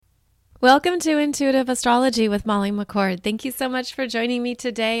Welcome to Intuitive Astrology with Molly McCord. Thank you so much for joining me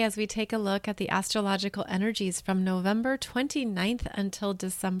today as we take a look at the astrological energies from November 29th until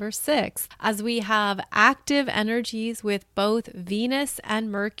December 6th, as we have active energies with both Venus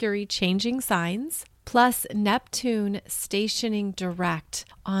and Mercury changing signs, plus Neptune stationing direct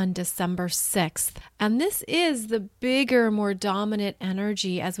on December 6th. And this is the bigger, more dominant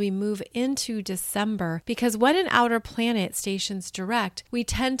energy as we move into December, because when an outer planet stations direct, we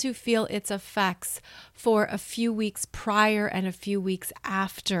tend to feel its effects for a few weeks prior and a few weeks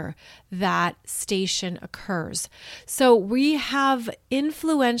after that station occurs. So we have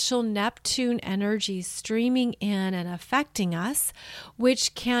influential Neptune energy streaming in and affecting us,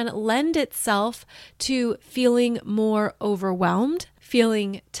 which can lend itself to feeling more overwhelmed,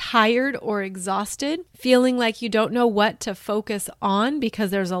 feeling tired or exhausted, feeling like you don't know what to focus on because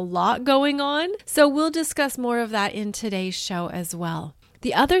there's a lot going on. So we'll discuss more of that in today's show as well.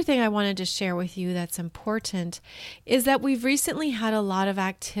 The other thing I wanted to share with you that's important is that we've recently had a lot of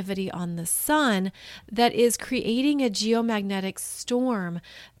activity on the sun that is creating a geomagnetic storm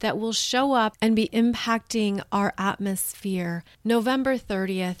that will show up and be impacting our atmosphere November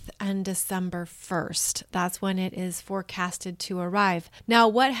 30th and December 1st. That's when it is forecasted to arrive. Now,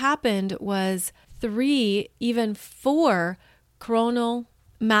 what happened was 3, even 4 coronal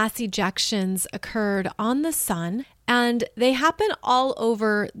mass ejections occurred on the sun, and they happen all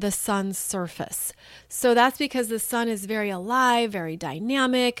over the sun's surface. So that's because the sun is very alive, very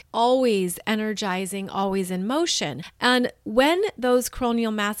dynamic, always energizing, always in motion. And when those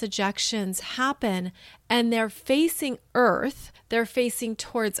coronal mass ejections happen and they're facing Earth, they're facing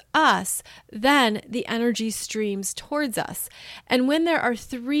towards us, then the energy streams towards us. And when there are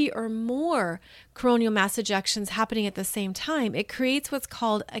 3 or more coronal mass ejections happening at the same time, it creates what's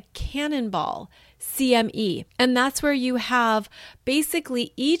called a cannonball, CME. And that's where you have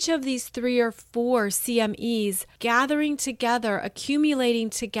basically each of these 3 or 4 CMEs gathering together, accumulating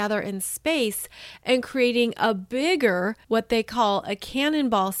together in space, and creating a bigger, what they call a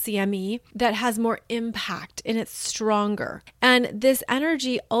cannonball CME that has more impact and it's stronger. And this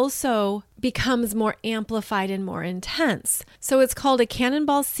energy also becomes more amplified and more intense. So it's called a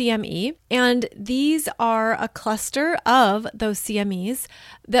cannonball CME, and these are a cluster of those CMEs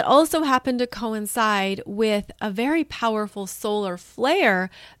that also happen to coincide with a very powerful solar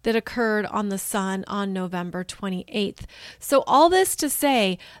flare that occurred on the sun on November 28th. So all this to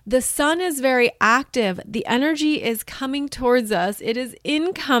say, the sun is very active. The energy is coming towards us. It is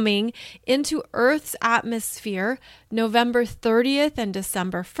incoming into Earth's atmosphere November 30th and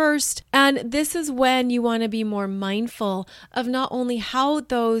December 1st. And this is when you want to be more mindful of not only how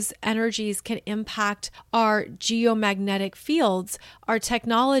those energies can impact our geomagnetic fields, our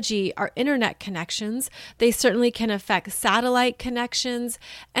technology, our internet connections. They certainly can affect satellite connections,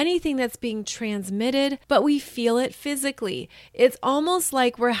 anything that's being transmitted, but we feel it physically. It's almost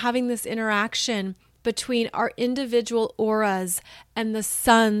like we're having this interaction between our individual auras and the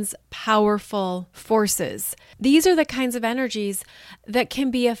sun's powerful forces. These are the kinds of energies that can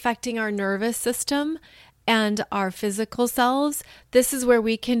be affecting our nervous system and our physical selves. This is where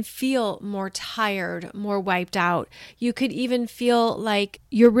we can feel more tired, more wiped out. You could even feel like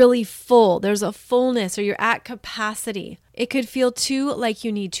you're really full. There's a fullness, or you're at capacity. It could feel too like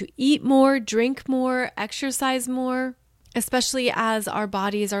you need to eat more, drink more, exercise more, especially as our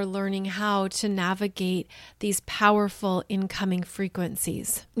bodies are learning how to navigate these powerful incoming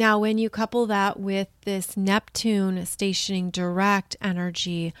frequencies. Now, when you couple that with this Neptune stationing direct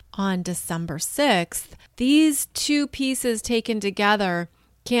energy on December 6th, these 2 pieces taken together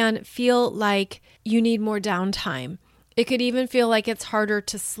can feel like you need more downtime. It could even feel like it's harder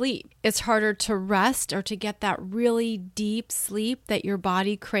to sleep. It's harder to rest or to get that really deep sleep that your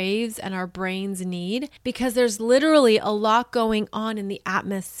body craves and our brains need, because there's literally a lot going on in the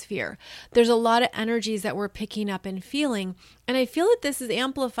atmosphere. There's a lot of energies that we're picking up and feeling. And I feel that this is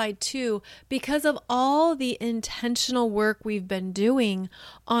amplified too because of all the intentional work we've been doing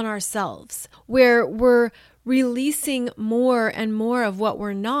on ourselves, where we're releasing more and more of what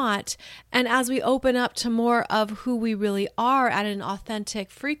we're not. And as we open up to more of who we really are at an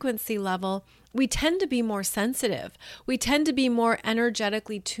authentic frequency level, we tend to be more sensitive. We tend to be more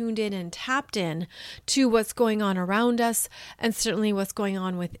energetically tuned in and tapped in to what's going on around us and certainly what's going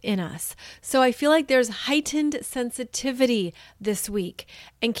on within us. So I feel like there's heightened sensitivity this week.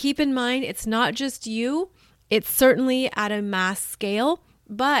 And keep in mind, it's not just you. It's certainly at a mass scale,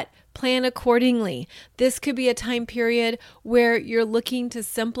 but plan accordingly. This could be a time period where you're looking to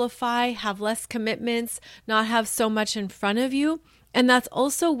simplify, have less commitments, not have so much in front of you. And that's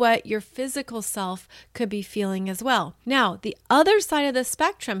also what your physical self could be feeling as well. Now, the other side of the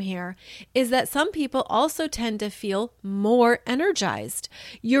spectrum here is that some people also tend to feel more energized.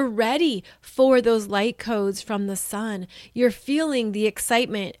 You're ready for those light codes from the sun. You're feeling the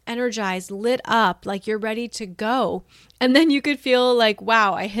excitement, energized, lit up, like you're ready to go. And then you could feel like,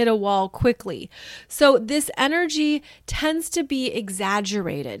 wow, I hit a wall quickly. So this energy tends to be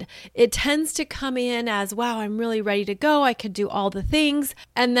exaggerated. It tends to come in as, wow, I'm really ready to go. I could do all the things.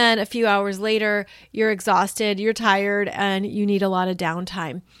 And then a few hours later, you're exhausted, you're tired, and you need a lot of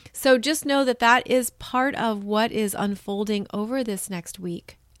downtime. So just know that that is part of what is unfolding over this next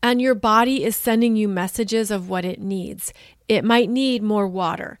week. And your body is sending you messages of what it needs. It might need more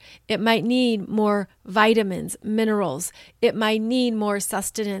water. It might need more vitamins, minerals. It might need more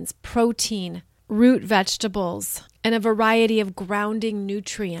sustenance, protein, root vegetables, and a variety of grounding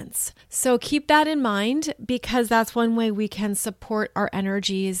nutrients. So keep that in mind, because that's one way we can support our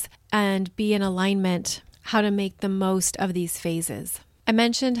energies and be in alignment, how to make the most of these phases. I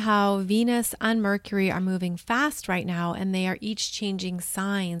mentioned how Venus and Mercury are moving fast right now, and they are each changing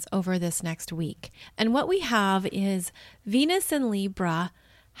signs over this next week. And what we have is Venus in Libra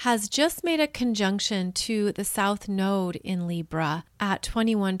has just made a conjunction to the South Node in Libra at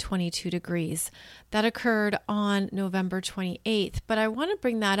 21-22 degrees. That occurred on November 28th. But I want to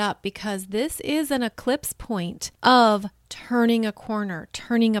bring that up because this is an eclipse point of turning a corner,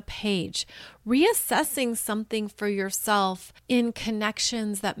 turning a page, reassessing something for yourself in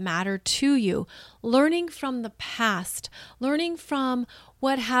connections that matter to you, learning from the past, learning from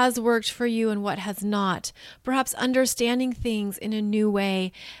what has worked for you and what has not, perhaps understanding things in a new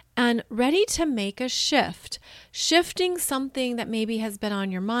way, and ready to make a shift, shifting something that maybe has been on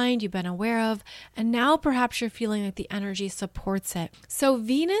your mind, you've been aware of, and now perhaps you're feeling like the energy supports it. So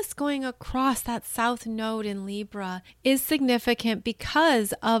Venus going across that South Node in Libra is significant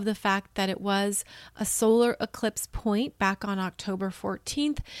because of the fact that it was a solar eclipse point back on October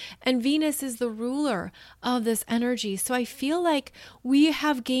 14th, and Venus is the ruler of this energy. So I feel like we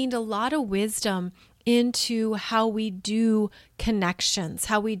have gained a lot of wisdom into how we do connections,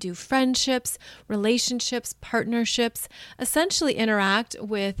 how we do friendships, relationships, partnerships, essentially interact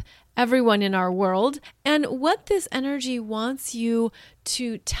with everyone in our world. And what this energy wants you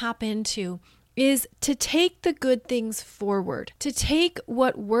to tap into is to take the good things forward, to take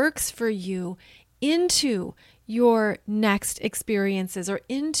what works for you into your next experiences or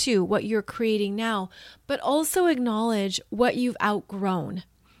into what you're creating now, but also acknowledge what you've outgrown.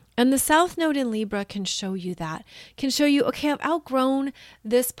 And the South Node in Libra can show you that, can show you, okay, I've outgrown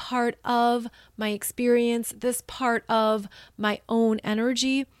this part of my experience, this part of my own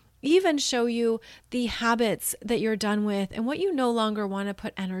energy, even show you the habits that you're done with and what you no longer want to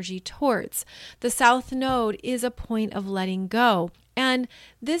put energy towards. The South Node is a point of letting go. And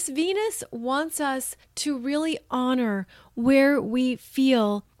this Venus wants us to really honor where we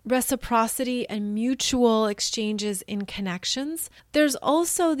feel reciprocity and mutual exchanges in connections. There's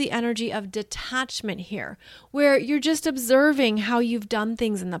also the energy of detachment here, where you're just observing how you've done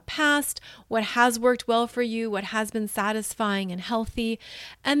things in the past, what has worked well for you, what has been satisfying and healthy,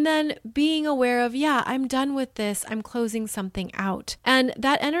 and then being aware of, yeah, I'm done with this, I'm closing something out. And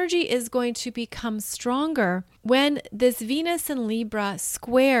that energy is going to become stronger when this Venus in Libra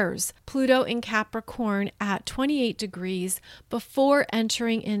squares Pluto in Capricorn at 28 degrees before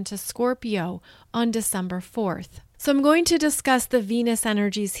entering into Scorpio on December 4th. So I'm going to discuss the Venus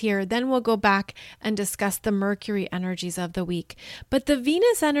energies here, then we'll go back and discuss the Mercury energies of the week. But the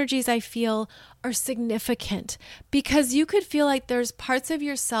Venus energies, I feel, are significant because you could feel like there's parts of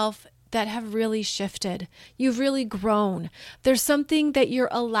yourself that have really shifted. You've really grown. There's something that you're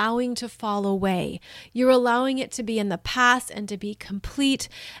allowing to fall away. You're allowing it to be in the past and to be complete.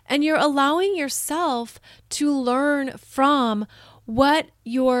 And you're allowing yourself to learn from what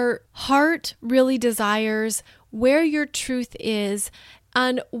your heart really desires, where your truth is,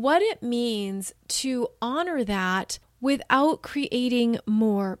 and what it means to honor that without creating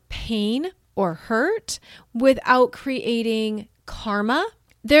more pain or hurt, without creating karma.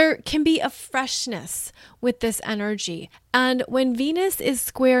 There can be a freshness with this energy. And when Venus is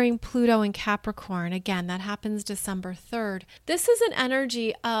squaring Pluto in Capricorn, again, that happens December 3rd, this is an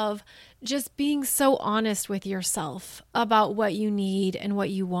energy of just being so honest with yourself about what you need and what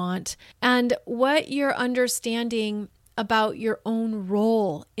you want and what you're understanding about your own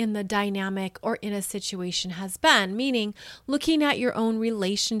role in the dynamic or in a situation has been, meaning looking at your own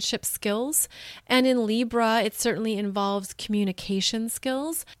relationship skills. And in Libra, it certainly involves communication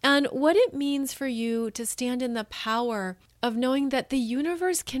skills and what it means for you to stand in the power of knowing that the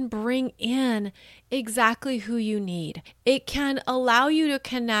universe can bring in exactly who you need. It can allow you to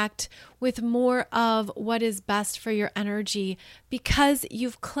connect with more of what is best for your energy because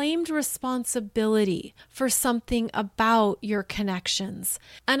you've claimed responsibility for something about your connections.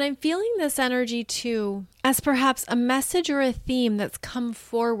 And I'm feeling this energy too as perhaps a message or a theme that's come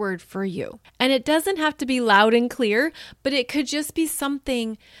forward for you. And it doesn't have to be loud and clear, but it could just be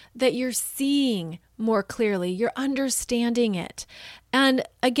something that you're seeing more clearly. You're understanding it. And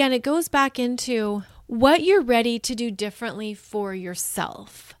again, it goes back into what you're ready to do differently for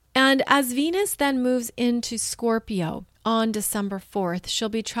yourself. And as Venus then moves into Scorpio on December 4th, she'll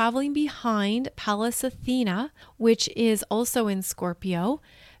be traveling behind Pallas Athena, which is also in Scorpio.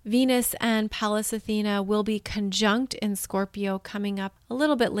 Venus and Pallas Athena will be conjunct in Scorpio coming up a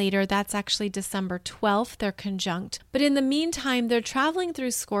little bit later. That's actually December 12th, they're conjunct. But in the meantime, they're traveling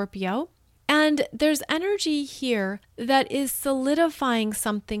through Scorpio. And there's energy here that is solidifying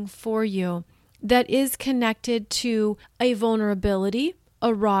something for you that is connected to a vulnerability,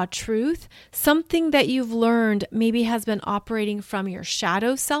 a raw truth, something that you've learned maybe has been operating from your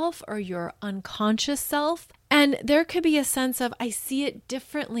shadow self or your unconscious self. And there could be a sense of, I see it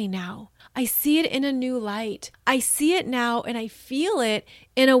differently now. I see it in a new light. I see it now and I feel it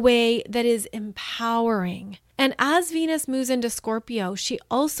in a way that is empowering. And as Venus moves into Scorpio, she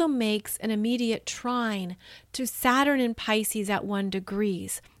also makes an immediate trine to Saturn in Pisces at 1 degree.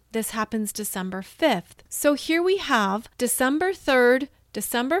 This happens December 5th. So here we have December 3rd,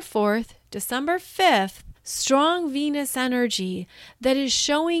 December 4th, December 5th, strong Venus energy that is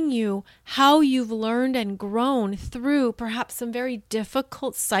showing you how you've learned and grown through perhaps some very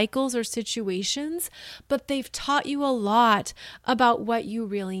difficult cycles or situations, but they've taught you a lot about what you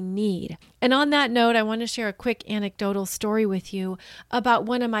really need. And on that note, I want to share a quick anecdotal story with you about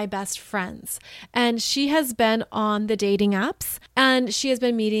one of my best friends. And she has been on the dating apps and she has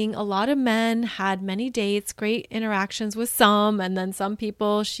been meeting a lot of men, had many dates, great interactions with some, and then some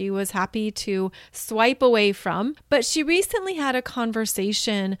people she was happy to swipe away from. But she recently had a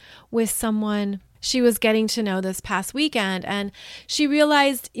conversation with someone she was getting to know this past weekend. And she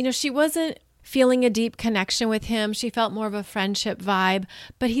realized, she wasn't feeling a deep connection with him. She felt more of a friendship vibe,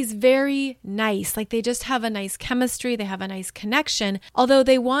 but he's very nice. Like they just have a nice chemistry. They have a nice connection, although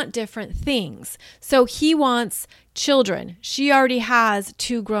they want different things. So he wants children. She already has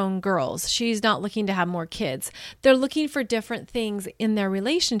 2 grown girls. She's not looking to have more kids. They're looking for different things in their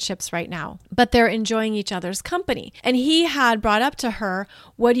relationships right now, but they're enjoying each other's company. And he had brought up to her,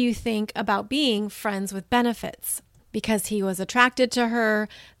 what do you think about being friends with benefits? Because he was attracted to her,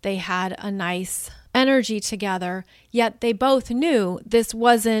 they had a nice energy together, yet they both knew this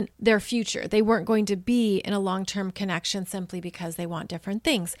wasn't their future. They weren't going to be in a long-term connection simply because they want different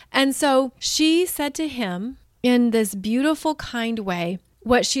things. And so she said to him in this beautiful, kind way,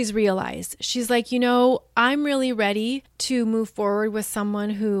 what she's realized. She's like, I'm really ready to move forward with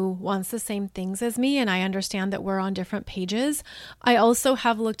someone who wants the same things as me. And I understand that we're on different pages. I also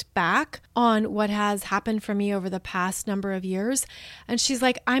have looked back on what has happened for me over the past number of years. And she's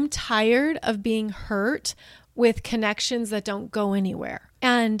like, I'm tired of being hurt with connections that don't go anywhere.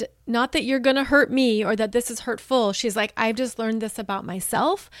 And not that you're going to hurt me or that this is hurtful. She's like, I've just learned this about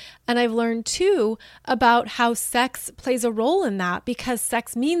myself. And I've learned too about how sex plays a role in that because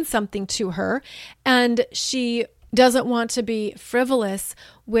sex means something to her. And she doesn't want to be frivolous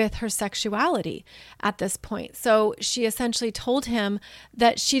with her sexuality at this point. So she essentially told him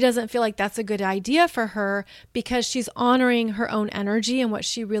that she doesn't feel like that's a good idea for her because she's honoring her own energy and what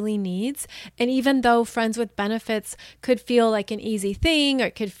she really needs. And even though friends with benefits could feel like an easy thing, or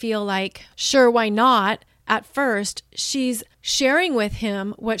it could feel like, sure, why not? At first, she's sharing with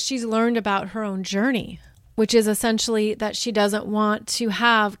him what she's learned about her own journey, which is essentially that she doesn't want to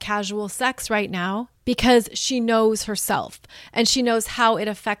have casual sex right now because she knows herself and she knows how it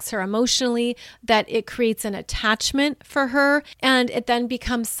affects her emotionally, that it creates an attachment for her, and it then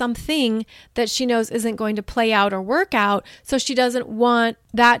becomes something that she knows isn't going to play out or work out. So she doesn't want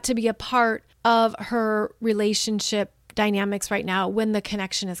that to be a part of her relationship dynamics right now when the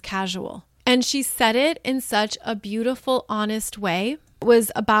connection is casual. And she said it in such a beautiful, honest way. It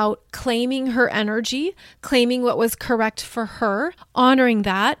was about claiming her energy, claiming what was correct for her, honoring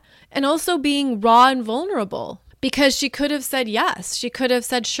that, and also being raw and vulnerable. Because she could have said yes. She could have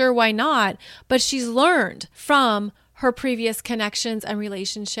said, sure, why not? But she's learned from her previous connections and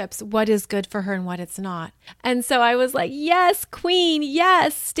relationships what is good for her and what it's not. And so I was like, yes, queen,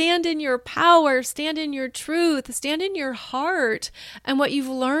 yes, stand in your power, stand in your truth, stand in your heart and what you've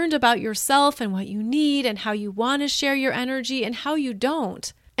learned about yourself and what you need and how you want to share your energy and how you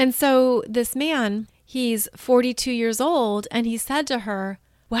don't. And so this man, He's 42 years old, and he said to her,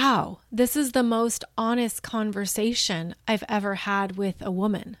 "Wow, this is the most honest conversation I've ever had with a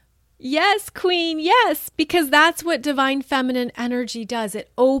woman." Yes, Queen, yes, because that's what divine feminine energy does. It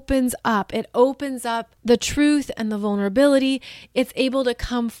opens up. It opens up the truth and the vulnerability. It's able to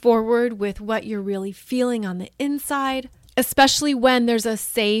come forward with what you're really feeling on the inside, especially when there's a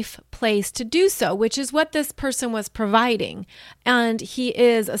safe place to do so, which is what this person was providing. And he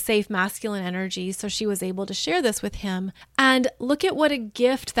is a safe masculine energy, so she was able to share this with him. And look at what a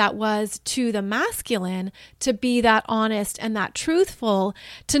gift that was to the masculine to be that honest and that truthful,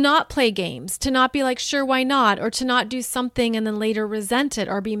 to not play games, to not be like, sure, why not? Or to not do something and then later resent it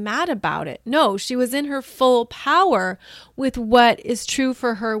or be mad about it. No, she was in her full power with what is true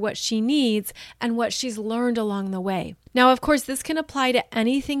for her, what she needs, and what she's learned along the way. Now, of course, this can apply to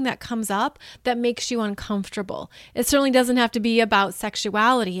anything that comes up that makes you uncomfortable. It certainly doesn't have to be about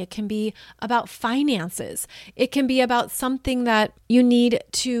sexuality. It can be about finances. It can be about something that you need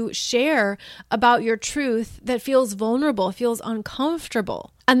to share about your truth that feels vulnerable, feels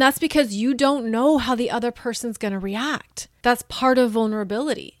uncomfortable. And that's because you don't know how the other person's going to react. That's part of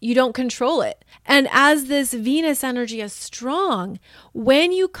vulnerability. You don't control it. And as this Venus energy is strong,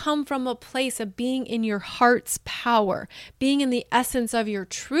 when you come from a place of being in your heart's power, being in the essence of your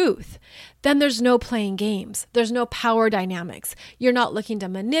truth, then there's no playing games. There's no power dynamics. You're not looking to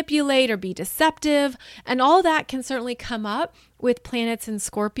manipulate or be deceptive. And all that can certainly come up with planets in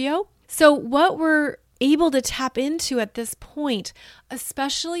Scorpio. So what we're able to tap into at this point,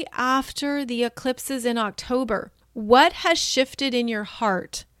 especially after the eclipses in October, what has shifted in your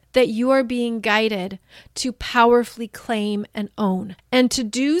heart that you are being guided to powerfully claim and own, and to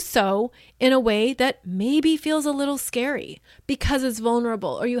do so in a way that maybe feels a little scary because it's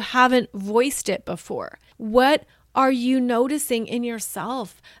vulnerable or you haven't voiced it before? What are you noticing in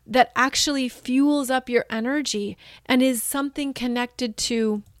yourself that actually fuels up your energy and is something connected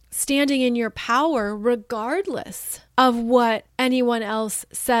to standing in your power regardless of what anyone else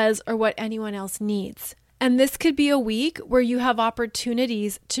says or what anyone else needs? And this could be a week where you have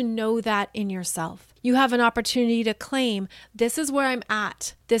opportunities to know that in yourself. You have an opportunity to claim, this is where I'm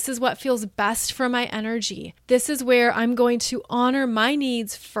at. This is what feels best for my energy. This is where I'm going to honor my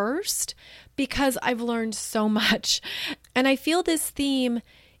needs first because I've learned so much. And I feel this theme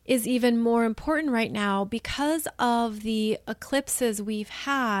is even more important right now because of the eclipses we've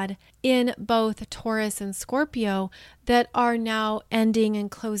had in both Taurus and Scorpio that are now ending and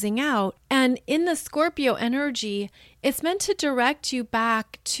closing out. And in the Scorpio energy, it's meant to direct you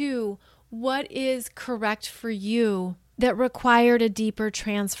back to what is correct for you that required a deeper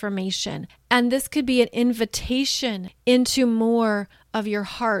transformation. And this could be an invitation into more of your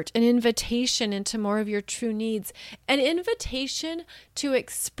heart, an invitation into more of your true needs, an invitation to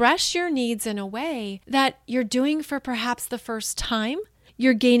express your needs in a way that you're doing for perhaps the first time.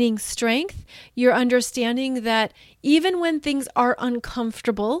 You're gaining strength. You're understanding that even when things are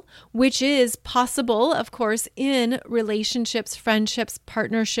uncomfortable, which is possible, of course, in relationships, friendships,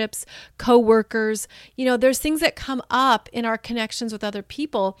 partnerships, co-workers, there's things that come up in our connections with other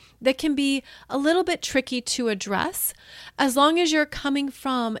people that can be a little bit tricky to address. As long as you're coming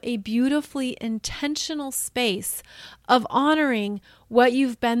from a beautifully intentional space of honoring what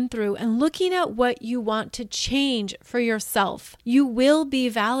you've been through and looking at what you want to change for yourself, you will be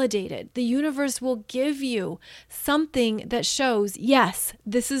validated. The universe will give you something that shows, yes,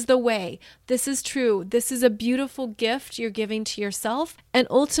 this is the way, this is true, this is a beautiful gift you're giving to yourself, and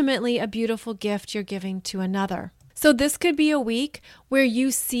ultimately a beautiful gift you're giving to another. So this could be a week where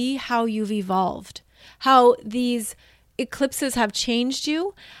you see how you've evolved, how these eclipses have changed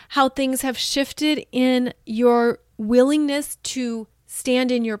you, how things have shifted in your willingness to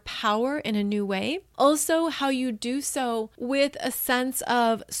stand in your power in a new way. Also, how you do so with a sense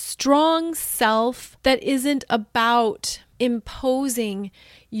of strong self that isn't about imposing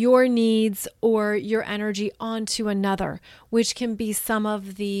your needs or your energy onto another, which can be some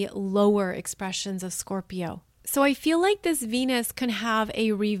of the lower expressions of Scorpio. So I feel like this Venus can have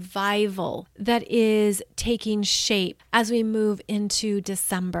a revival that is taking shape as we move into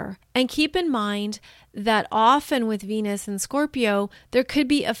December. And keep in mind that often with Venus and Scorpio, there could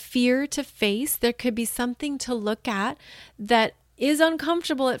be a fear to face. There could be something to look at that is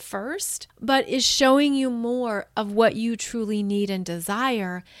uncomfortable at first, but is showing you more of what you truly need and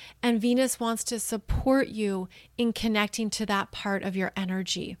desire. And Venus wants to support you in connecting to that part of your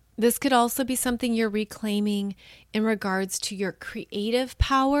energy. This could also be something you're reclaiming in regards to your creative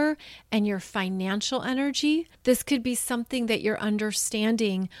power and your financial energy. This could be something that you're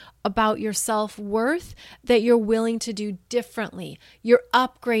understanding about your self-worth that you're willing to do differently. You're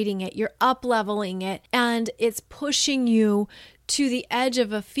upgrading it, you're up-leveling it, and it's pushing you to the edge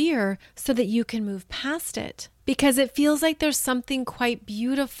of a fear so that you can move past it. Because it feels like there's something quite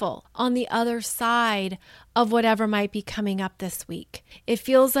beautiful on the other side of whatever might be coming up this week. It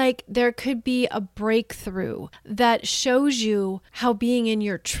feels like there could be a breakthrough that shows you how being in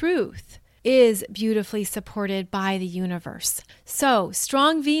your truth is beautifully supported by the universe. So,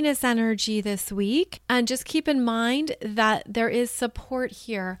 strong Venus energy this week, and just keep in mind that there is support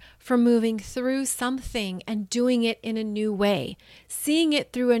here for moving through something and doing it in a new way, seeing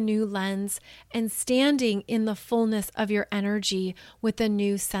it through a new lens, and standing in the fullness of your energy with a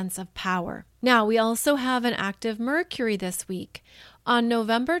new sense of power. Now, we also have an active Mercury this week. On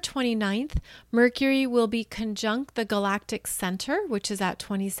November 29th, Mercury will be conjunct the galactic center, which is at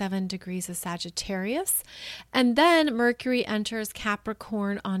 27 degrees of Sagittarius. And then Mercury enters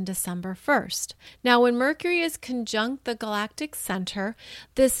Capricorn on December 1st. Now, when Mercury is conjunct the galactic center,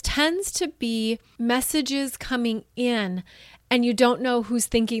 this tends to be messages coming in and you don't know who's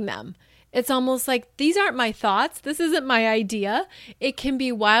thinking them. It's almost like, these aren't my thoughts. This isn't my idea. It can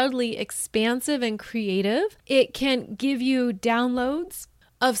be wildly expansive and creative. It can give you downloads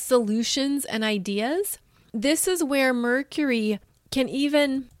of solutions and ideas. This is where Mercury can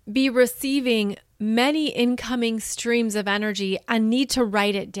even be receiving many incoming streams of energy and need to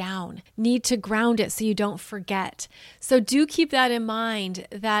write it down, need to ground it so you don't forget. So do keep that in mind,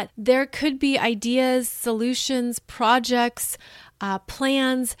 that there could be ideas, solutions, projects,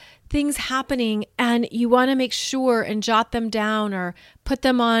 plans, things happening, and you want to make sure and jot them down or put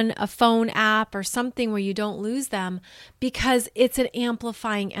them on a phone app or something where you don't lose them, because it's an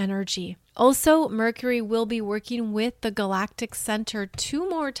amplifying energy. Also, Mercury will be working with the galactic center 2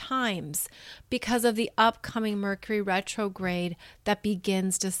 more times because of the upcoming Mercury retrograde that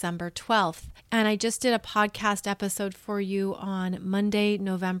begins December 12th. And I just did a podcast episode for you on Monday,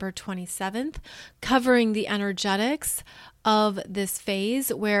 November 27th, covering the energetics of this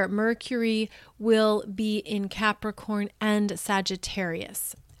phase where Mercury will be in Capricorn and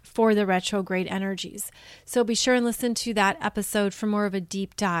Sagittarius for the retrograde energies. So be sure and listen to that episode for more of a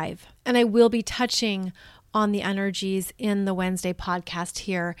deep dive. And I will be touching on the energies in the Wednesday podcast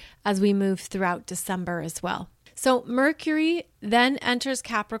here as we move throughout December as well. So Mercury then enters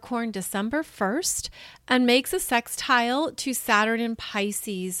Capricorn December 1st and makes a sextile to Saturn in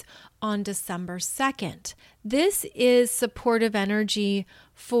Pisces on December 2nd. This is supportive energy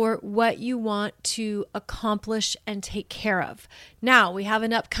for what you want to accomplish and take care of. Now, we have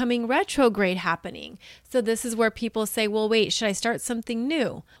an upcoming retrograde happening. So this is where people say, well, wait, should I start something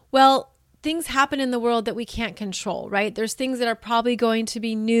new? Well, things happen in the world that we can't control, right? There's things that are probably going to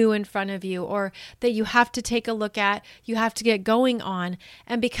be new in front of you or that you have to take a look at, you have to get going on.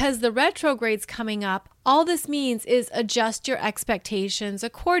 And because the retrograde's coming up, all this means is adjust your expectations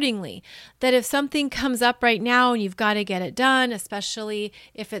accordingly. That if something comes up right now and you've got to get it done, especially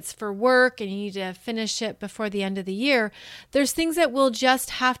if it's for work and you need to finish it before the end of the year, there's things that will just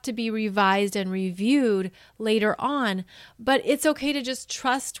have to be revised and reviewed later on. But it's okay to just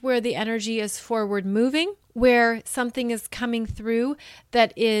trust where the energy is forward moving, where something is coming through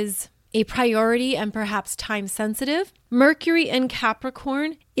that is a priority and perhaps time sensitive. Mercury in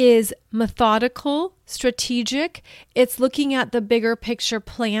Capricorn is methodical, strategic. It's looking at the bigger picture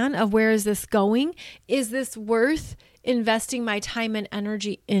plan of where is this going? Is this worth investing my time and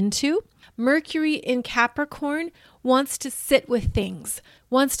energy into? Mercury in Capricorn wants to sit with things,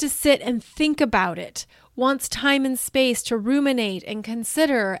 wants to sit and think about it, wants time and space to ruminate and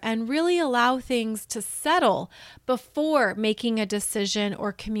consider and really allow things to settle before making a decision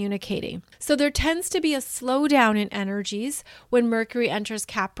or communicating. So there tends to be a slowdown in energies when Mercury enters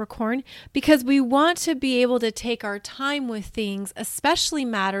Capricorn because we want to be able to take our time with things, especially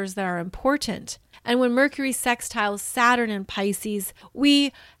matters that are important. And when Mercury sextiles Saturn in Pisces,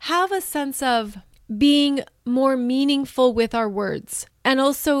 we have a sense of being more meaningful with our words and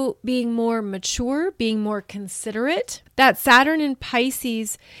also being more mature, being more considerate. That Saturn in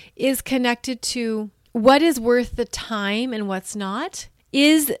Pisces is connected to what is worth the time and what's not.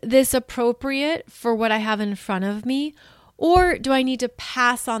 Is this appropriate for what I have in front of me? Or do I need to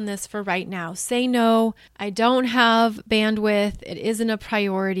pass on this for right now? Say no, I don't have bandwidth, it isn't a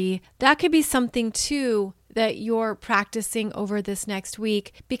priority. That could be something too that you're practicing over this next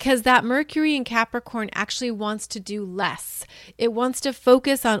week, because that Mercury in Capricorn actually wants to do less. It wants to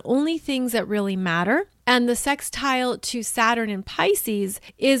focus on only things that really matter. And the sextile to Saturn in Pisces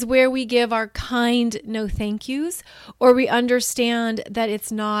is where we give our kind no thank yous, or we understand that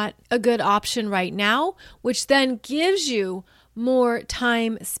it's not a good option right now, which then gives you more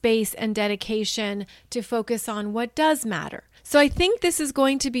time, space, and dedication to focus on what does matter. So I think this is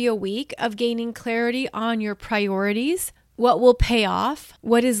going to be a week of gaining clarity on your priorities, what will pay off,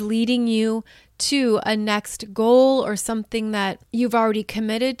 what is leading you to a next goal or something that you've already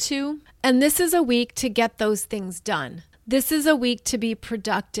committed to. And this is a week to get those things done. This is a week to be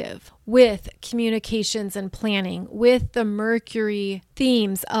productive with communications and planning, with the Mercury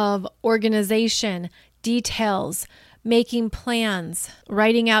themes of organization, details, making plans,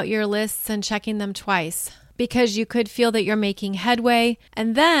 writing out your lists and checking them twice, because you could feel that you're making headway.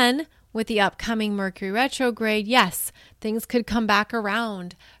 And then with the upcoming Mercury retrograde, yes, things could come back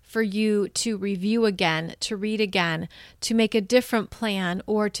around for you to review again, to read again, to make a different plan,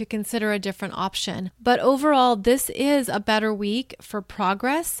 or to consider a different option. But overall, this is a better week for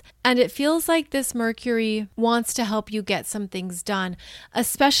progress, and it feels like this Mercury wants to help you get some things done,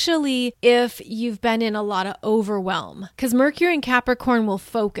 especially if you've been in a lot of overwhelm, because Mercury in Capricorn will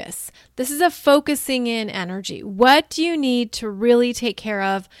focus. This is a focusing in energy. What do you need to really take care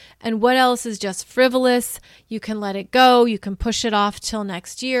of, and what else is just frivolous? You can let it go. You can push it off till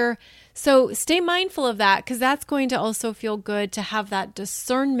next year. So stay mindful of that, because that's going to also feel good to have that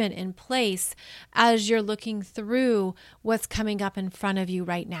discernment in place as you're looking through what's coming up in front of you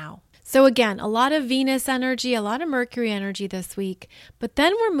right now. So again, a lot of Venus energy, a lot of Mercury energy this week, but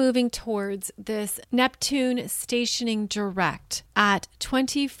then we're moving towards this Neptune stationing direct at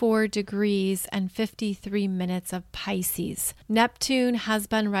 24 degrees and 53 minutes of Pisces. Neptune has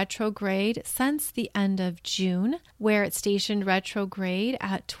been retrograde since the end of June, where it stationed retrograde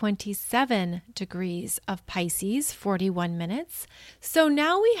at 27 degrees of Pisces, 41 minutes. So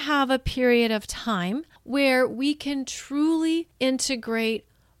now we have a period of time where we can truly integrate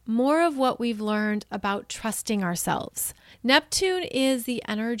more of what we've learned about trusting ourselves. Neptune is the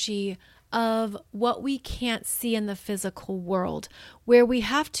energy of what we can't see in the physical world, where we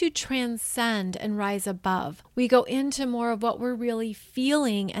have to transcend and rise above. We go into more of what we're really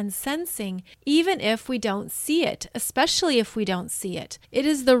feeling and sensing, even if we don't see it, especially if we don't see it. It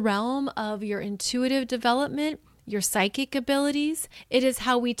is the realm of your intuitive development, your psychic abilities. It is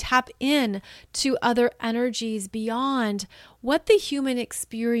how we tap in to other energies beyond what the human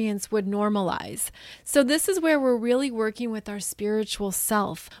experience would normalize. So this is where we're really working with our spiritual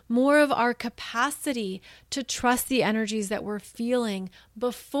self, more of our capacity to trust the energies that we're feeling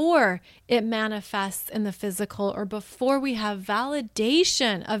before it manifests in the physical or before we have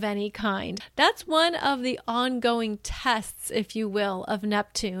validation of any kind. That's one of the ongoing tests, if you will, of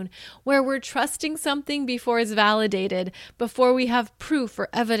Neptune, where we're trusting something before it's validated, before we have proof or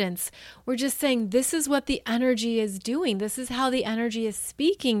evidence. We're just saying, this is what the energy is doing. This is how the energy is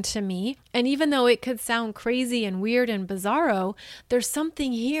speaking to me. And even though it could sound crazy and weird and bizarro, there's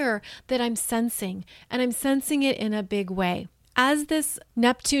something here that I'm sensing, and I'm sensing it in a big way. As this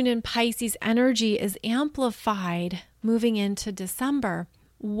Neptune and Pisces energy is amplified moving into December,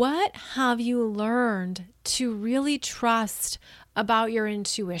 what have you learned to really trust about your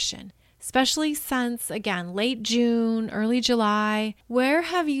intuition? Especially since, again, late June, early July, where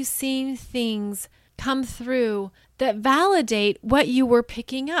have you seen things come through that validate what you were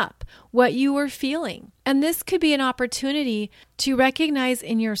picking up, what you were feeling? And this could be an opportunity to recognize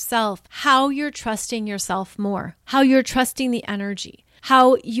in yourself how you're trusting yourself more, how you're trusting the energy,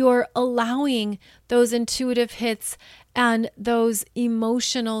 how you're allowing those intuitive hits and those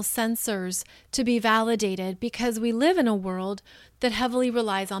emotional sensors to be validated, because we live in a world that heavily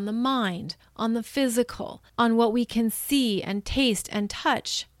relies on the mind, on the physical, on what we can see and taste and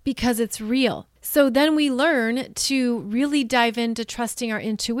touch, because it's real. So then we learn to really dive into trusting our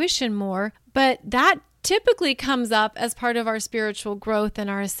intuition more, but that typically comes up as part of our spiritual growth and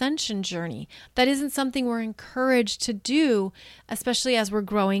our ascension journey. That isn't something we're encouraged to do, especially as we're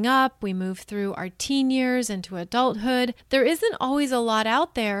growing up. We move through our teen years into adulthood. There isn't always a lot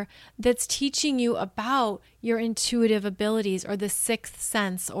out there that's teaching you about your intuitive abilities or the sixth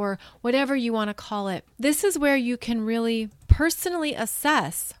sense or whatever you want to call it. This is where you can really personally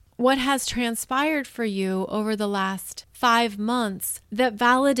assess what has transpired for you over the last 5 months that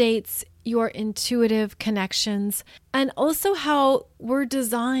validates your intuitive connections, and also how we're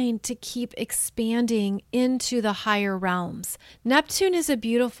designed to keep expanding into the higher realms. Neptune is a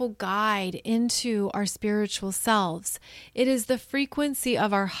beautiful guide into our spiritual selves. It is the frequency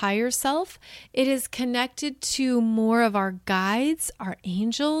of our higher self. It is connected to more of our guides, our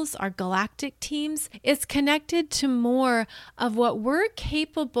angels, our galactic teams. It's connected to more of what we're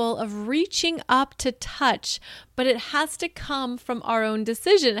capable of reaching up to touch, but it has to come from our own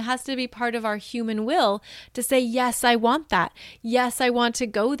decision. It has to be part of our human will to say, yes, I want that. Yes, I want to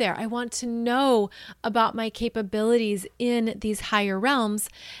go there. I want to know about my capabilities in these higher realms.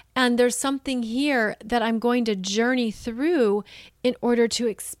 And there's something here that I'm going to journey through in order to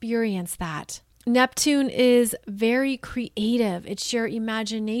experience that. Neptune is very creative. It's your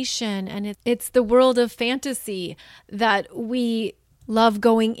imagination, and it's the world of fantasy that we love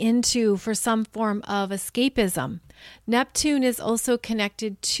going into for some form of escapism. Neptune is also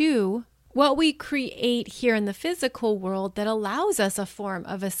connected to what we create here in the physical world that allows us a form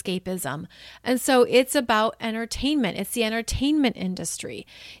of escapism. And so it's about entertainment. It's the entertainment industry.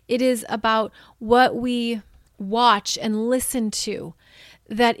 It is about what we watch and listen to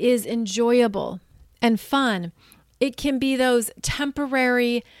that is enjoyable and fun. It can be those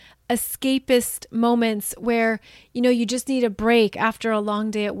temporary escapist moments where, you just need a break after a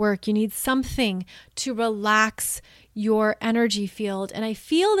long day at work. You need something to relax your energy field. And I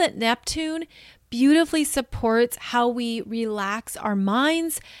feel that Neptune beautifully supports how we relax our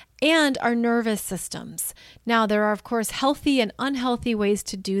minds and our nervous systems. Now, there are, of course, healthy and unhealthy ways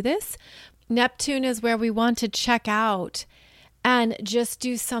to do this. Neptune is where we want to check out and just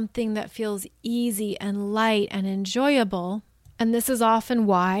do something that feels easy and light and enjoyable. And this is often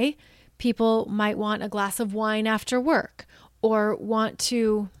why people might want a glass of wine after work or want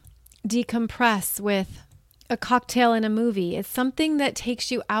to decompress with a cocktail and a movie. It's something that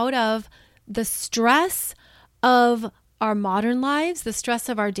takes you out of the stress of our modern lives, the stress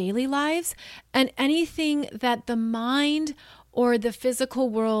of our daily lives, and anything that the mind or the physical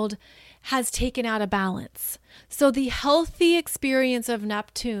world has taken out of balance. So the healthy experience of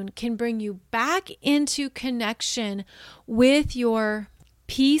Neptune can bring you back into connection with your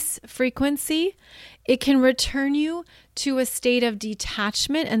peace frequency. It can return you to a state of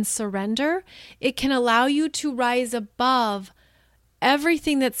detachment and surrender. It can allow you to rise above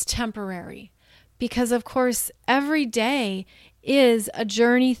everything that's temporary. Because, of course, every day is a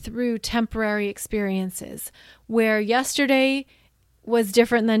journey through temporary experiences where yesterday was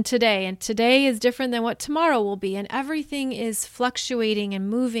different than today, and today is different than what tomorrow will be, and everything is fluctuating and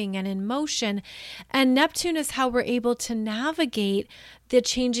moving and in motion. And Neptune is how we're able to navigate the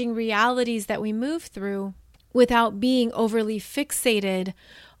changing realities that we move through without being overly fixated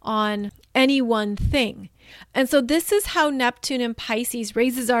on any one thing. And so this is how Neptune in Pisces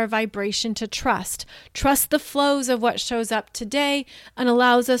raises our vibration to trust the flows of what shows up today and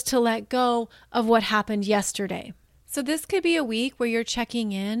allows us to let go of what happened yesterday. So this could be a week where you're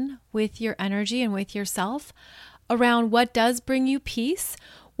checking in with your energy and with yourself around what does bring you peace,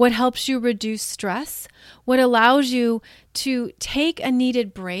 what helps you reduce stress, what allows you to take a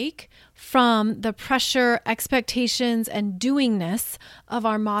needed break from the pressure, expectations, and doingness of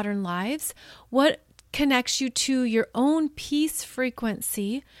our modern lives, what connects you to your own peace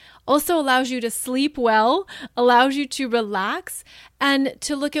frequency, also allows you to sleep well, allows you to relax, and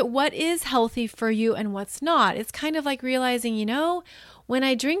to look at what is healthy for you and what's not. It's kind of like realizing, when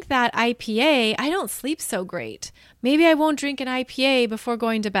I drink that IPA, I don't sleep so great. Maybe I won't drink an IPA before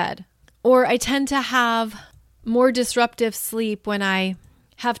going to bed. Or I tend to have more disruptive sleep when I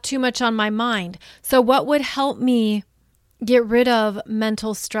have too much on my mind. So what would help me get rid of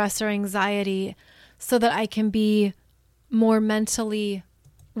mental stress or anxiety so that I can be more mentally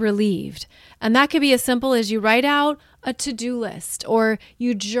relieved? And that could be as simple as you write out a to-do list, or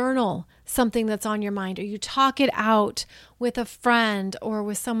you journal something that's on your mind, or you talk it out with a friend or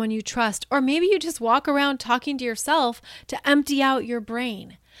with someone you trust, or maybe you just walk around talking to yourself to empty out your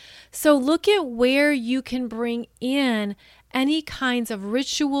brain. So look at where you can bring in any kinds of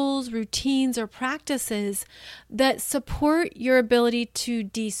rituals, routines, or practices that support your ability to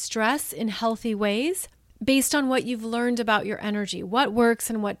de-stress in healthy ways based on what you've learned about your energy, what works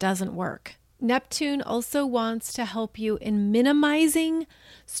and what doesn't work. Neptune also wants to help you in minimizing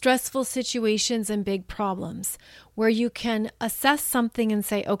stressful situations and big problems, where you can assess something and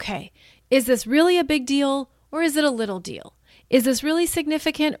say, okay, is this really a big deal or is it a little deal? Is this really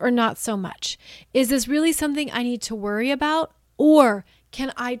significant or not so much? Is this really something I need to worry about, or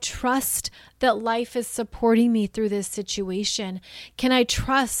Can I trust that life is supporting me through this situation? Can I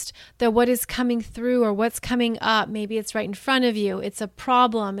trust that what is coming through or what's coming up, maybe it's right in front of you, it's a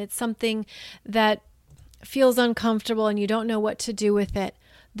problem, it's something that feels uncomfortable and you don't know what to do with it.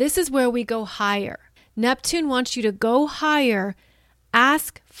 This is where we go higher. Neptune wants you to go higher.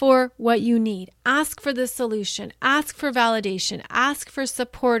 Ask for what you need. Ask for the solution. Ask for validation. Ask for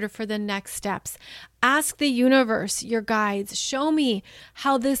support or for the next steps. Ask the universe, your guides, show me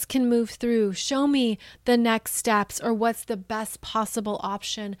how this can move through. Show me the next steps or what's the best possible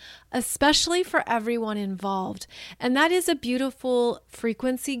option, especially for everyone involved. And that is a beautiful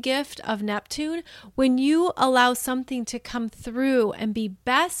frequency gift of Neptune when you allow something to come through and be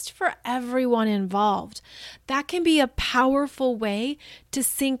best for everyone involved. That can be a powerful way to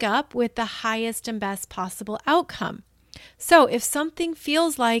sync up with the highest and best possible outcome. So if something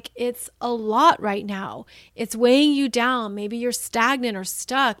feels like it's a lot right now, it's weighing you down, maybe you're stagnant or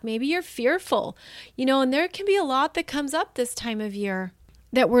stuck, maybe you're fearful, and there can be a lot that comes up this time of year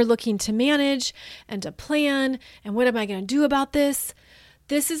that we're looking to manage and to plan. And what am I going to do about this?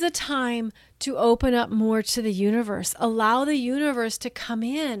 This is a time to open up more to the universe. Allow the universe to come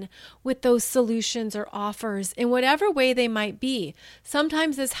in with those solutions or offers in whatever way they might be.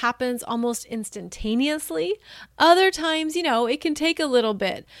 Sometimes this happens almost instantaneously. Other times, it can take a little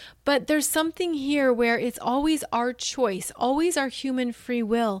bit. But there's something here where it's always our choice, always our human free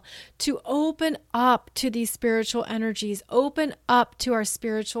will to open up to these spiritual energies, open up to our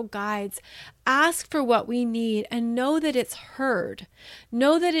spiritual guides, ask for what we need and know that it's heard.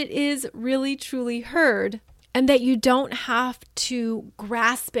 Know that it is really truly heard and that you don't have to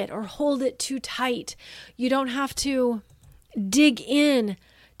grasp it or hold it too tight. You don't have to dig in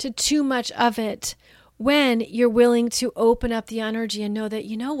to too much of it when you're willing to open up the energy and know that,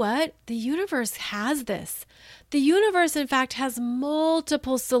 you know what? The universe has this. The universe, in fact, has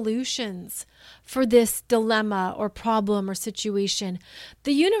multiple solutions for this dilemma or problem or situation.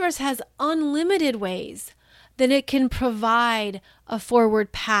 The universe has unlimited ways that it can provide a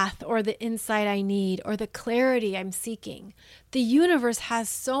forward path or the insight I need or the clarity I'm seeking. The universe has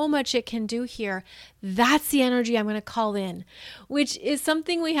so much it can do here. That's the energy I'm going to call in, which is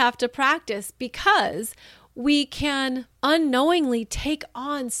something we have to practice because we can unknowingly take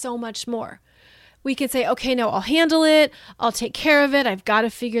on so much more. We can say, okay, no, I'll handle it. I'll take care of it. I've got to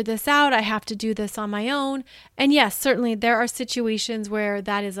figure this out. I have to do this on my own. And yes, certainly there are situations where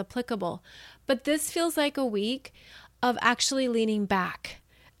that is applicable. But this feels like a week of actually leaning back,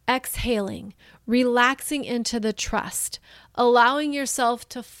 exhaling, relaxing into the trust, allowing yourself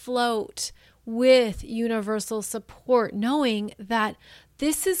to float with universal support, knowing that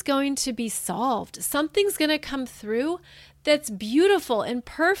this is going to be solved. Something's going to come through that's beautiful and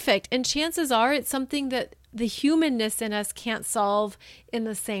perfect. And chances are it's something that the humanness in us can't solve in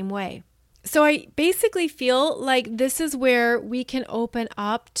the same way. So I basically feel like this is where we can open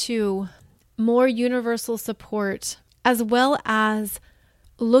up to more universal support, as well as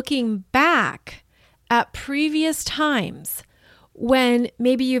looking back at previous times when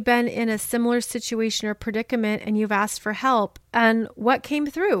maybe you've been in a similar situation or predicament and you've asked for help, and what came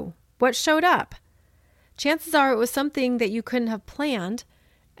through, what showed up. Chances are it was something that you couldn't have planned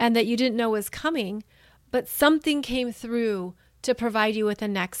and that you didn't know was coming, but something came through to provide you with a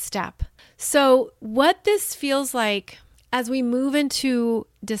next step. So what this feels like as we move into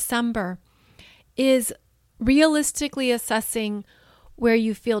December is realistically assessing where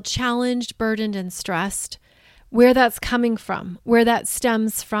you feel challenged, burdened, and stressed, where that's coming from, where that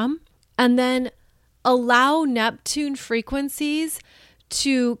stems from, and then allow Neptune frequencies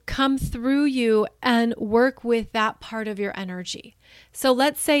to come through you and work with that part of your energy. So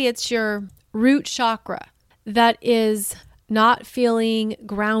let's say it's your root chakra that is not feeling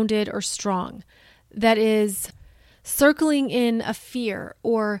grounded or strong, that is circling in a fear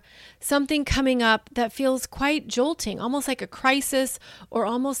or something coming up that feels quite jolting, almost like a crisis or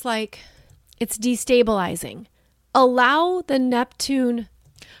almost like it's destabilizing. Allow the Neptune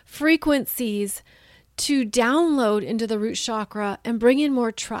frequencies to download into the root chakra and bring in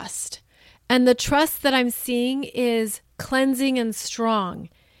more trust. And the trust that I'm seeing is cleansing and strong.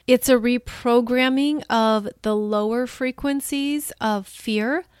 It's a reprogramming of the lower frequencies of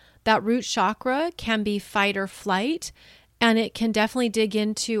fear. That root chakra can be fight or flight, and it can definitely dig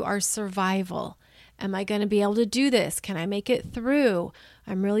into our survival. Am I going to be able to do this? Can I make it through?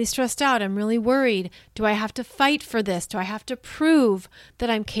 I'm really stressed out. I'm really worried. Do I have to fight for this? Do I have to prove that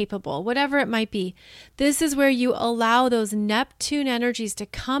I'm capable? Whatever it might be. This is where you allow those Neptune energies to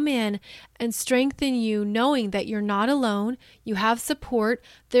come in and strengthen you, knowing that you're not alone. You have support.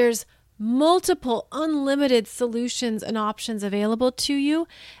 There's multiple unlimited solutions and options available to you.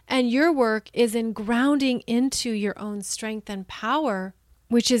 And your work is in grounding into your own strength and power,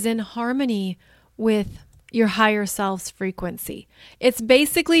 which is in harmony with your higher self's frequency. It's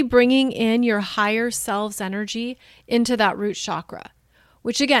basically bringing in your higher self's energy into that root chakra,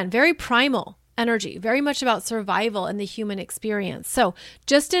 which again, very primal energy, very much about survival and the human experience. So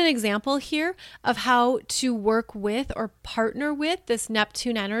just an example here of how to work with or partner with this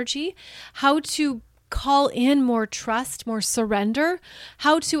Neptune energy, how to call in more trust, more surrender,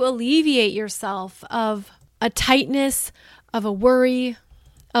 how to alleviate yourself of a tightness, of a worry,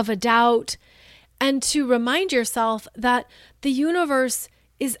 of a doubt, and to remind yourself that the universe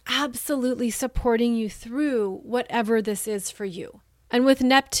is absolutely supporting you through whatever this is for you. And with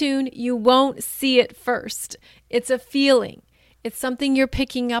Neptune, you won't see it first. It's a feeling. It's something you're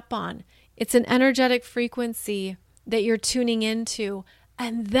picking up on. It's an energetic frequency that you're tuning into.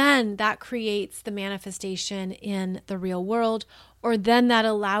 And then that creates the manifestation in the real world, or then that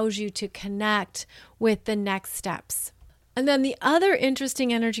allows you to connect with the next steps. And then the other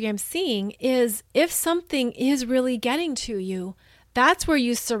interesting energy I'm seeing is if something is really getting to you, that's where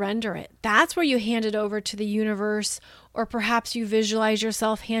you surrender it. That's where you hand it over to the universe, or perhaps you visualize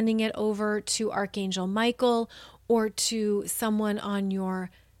yourself handing it over to Archangel Michael or to someone on your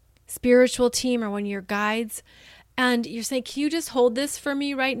spiritual team or one of your guides. And you're saying, can you just hold this for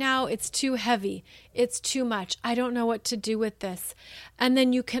me right now? It's too heavy. It's too much. I don't know what to do with this. And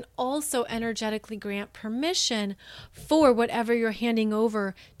then you can also energetically grant permission for whatever you're handing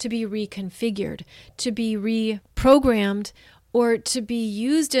over to be reconfigured, to be reprogrammed, or to be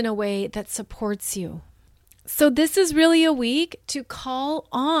used in a way that supports you. So this is really a week to call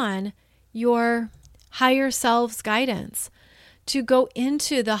on your higher self's guidance, to go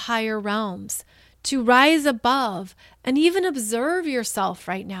into the higher realms, to rise above and even observe yourself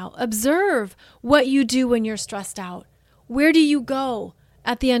right now. Observe what you do when you're stressed out. Where do you go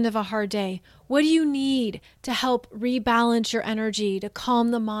at the end of a hard day? What do you need to help rebalance your energy, to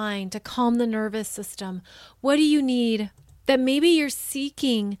calm the mind, to calm the nervous system? What do you need that maybe you're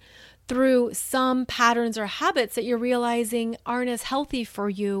seeking through some patterns or habits that you're realizing aren't as healthy for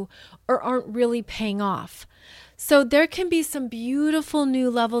you or aren't really paying off? So there can be some beautiful new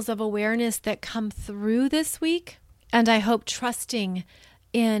levels of awareness that come through this week. And I hope trusting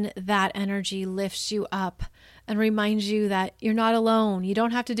in that energy lifts you up and reminds you that you're not alone. You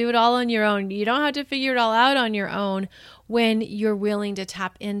don't have to do it all on your own. You don't have to figure it all out on your own when you're willing to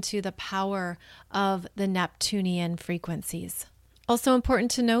tap into the power of the Neptunian frequencies. Also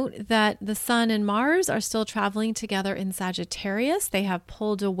important to note that the Sun and Mars are still traveling together in Sagittarius. They have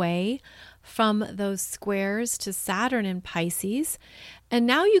pulled away from those squares to Saturn in Pisces. And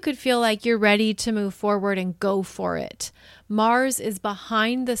now you could feel like you're ready to move forward and go for it. Mars is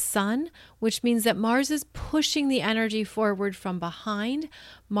behind the Sun, which means that Mars is pushing the energy forward from behind.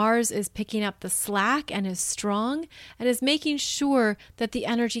 Mars is picking up the slack and is strong and is making sure that the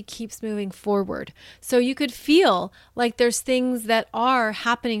energy keeps moving forward. So you could feel like there's things that are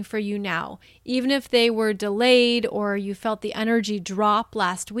happening for you now. Even if they were delayed or you felt the energy drop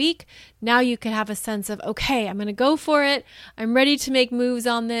last week, now you could have a sense of, okay, I'm going to go for it. I'm ready to make moves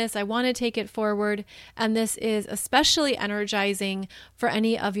on this. I want to take it forward. And this is especially energizing for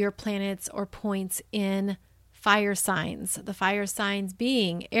any of your planets or points in fire signs, the fire signs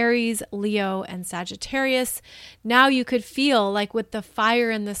being Aries, Leo, and Sagittarius. Now you could feel like with the fire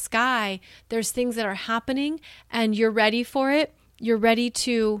in the sky, there's things that are happening and you're ready for it. You're ready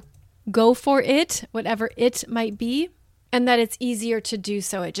to go for it, whatever it might be, and that it's easier to do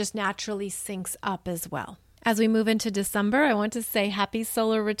so. It just naturally syncs up as well. As we move into December, I want to say happy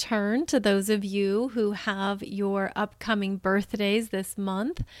solar return to those of you who have your upcoming birthdays this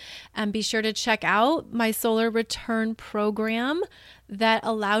month. And be sure to check out my solar return program that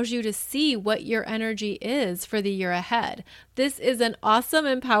allows you to see what your energy is for the year ahead. This is an awesome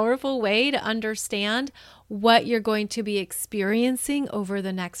and powerful way to understand what you're going to be experiencing over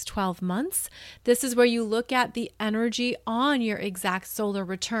the next 12 months. This is where you look at the energy on your exact solar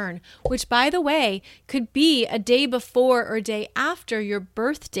return, which, by the way, could be a day before or day after your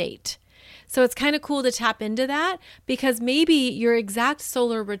birth date. So it's kind of cool to tap into that because maybe your exact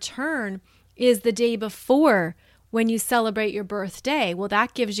solar return is the day before when you celebrate your birthday. Well,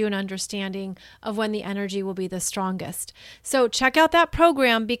 that gives you an understanding of when the energy will be the strongest. So check out that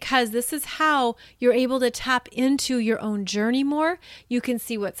program because this is how you're able to tap into your own journey more. You can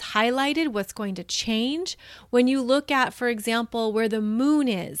see what's highlighted, what's going to change. When you look at, for example, where the moon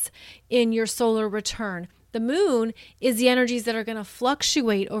is in your solar return, The moon is the energies that are going to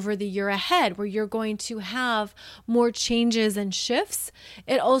fluctuate over the year ahead, where you're going to have more changes and shifts.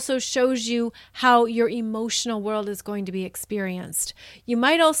 It also shows you how your emotional world is going to be experienced. You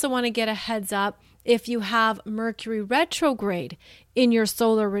might also want to get a heads up if you have Mercury retrograde in your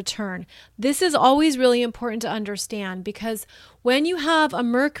solar return. This is always really important to understand, because when you have a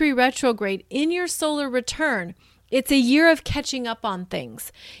Mercury retrograde in your solar return, it's a year of catching up on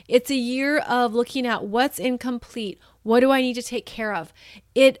things. It's a year of looking at what's incomplete. What do I need to take care of?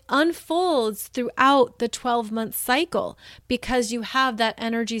 It unfolds throughout the 12-month cycle because you have that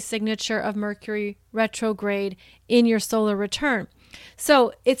energy signature of Mercury retrograde in your solar return.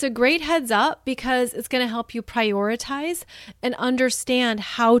 So it's a great heads up because it's going to help you prioritize and understand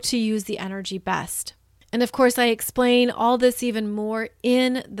how to use the energy best. And of course, I explain all this even more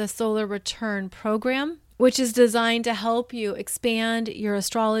in the Solar Return program, which is designed to help you expand your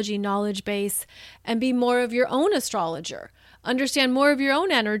astrology knowledge base and be more of your own astrologer. Understand more of your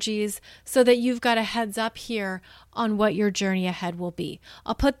own energies so that you've got a heads up here on what your journey ahead will be.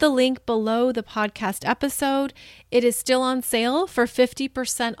 I'll put the link below the podcast episode. It is still on sale for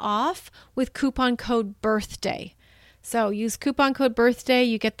 50% off with coupon code BIRTHDAY. So use coupon code BIRTHDAY,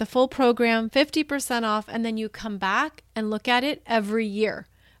 you get the full program, 50% off, and then you come back and look at it every year.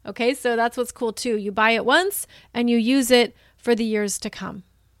 Okay, so that's what's cool too. You buy it once and you use it for the years to come.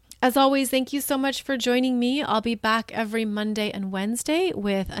 As always, thank you so much for joining me. I'll be back every Monday and Wednesday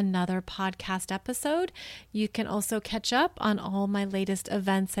with another podcast episode. You can also catch up on all my latest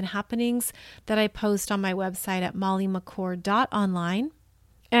events and happenings that I post on my website at mollymccord.online.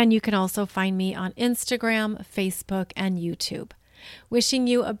 And you can also find me on Instagram, Facebook, and YouTube. Wishing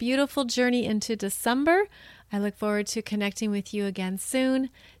you a beautiful journey into December. I look forward to connecting with you again soon.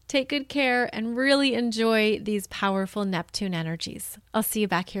 Take good care and really enjoy these powerful Neptune energies. I'll see you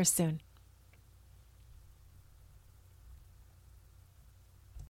back here soon.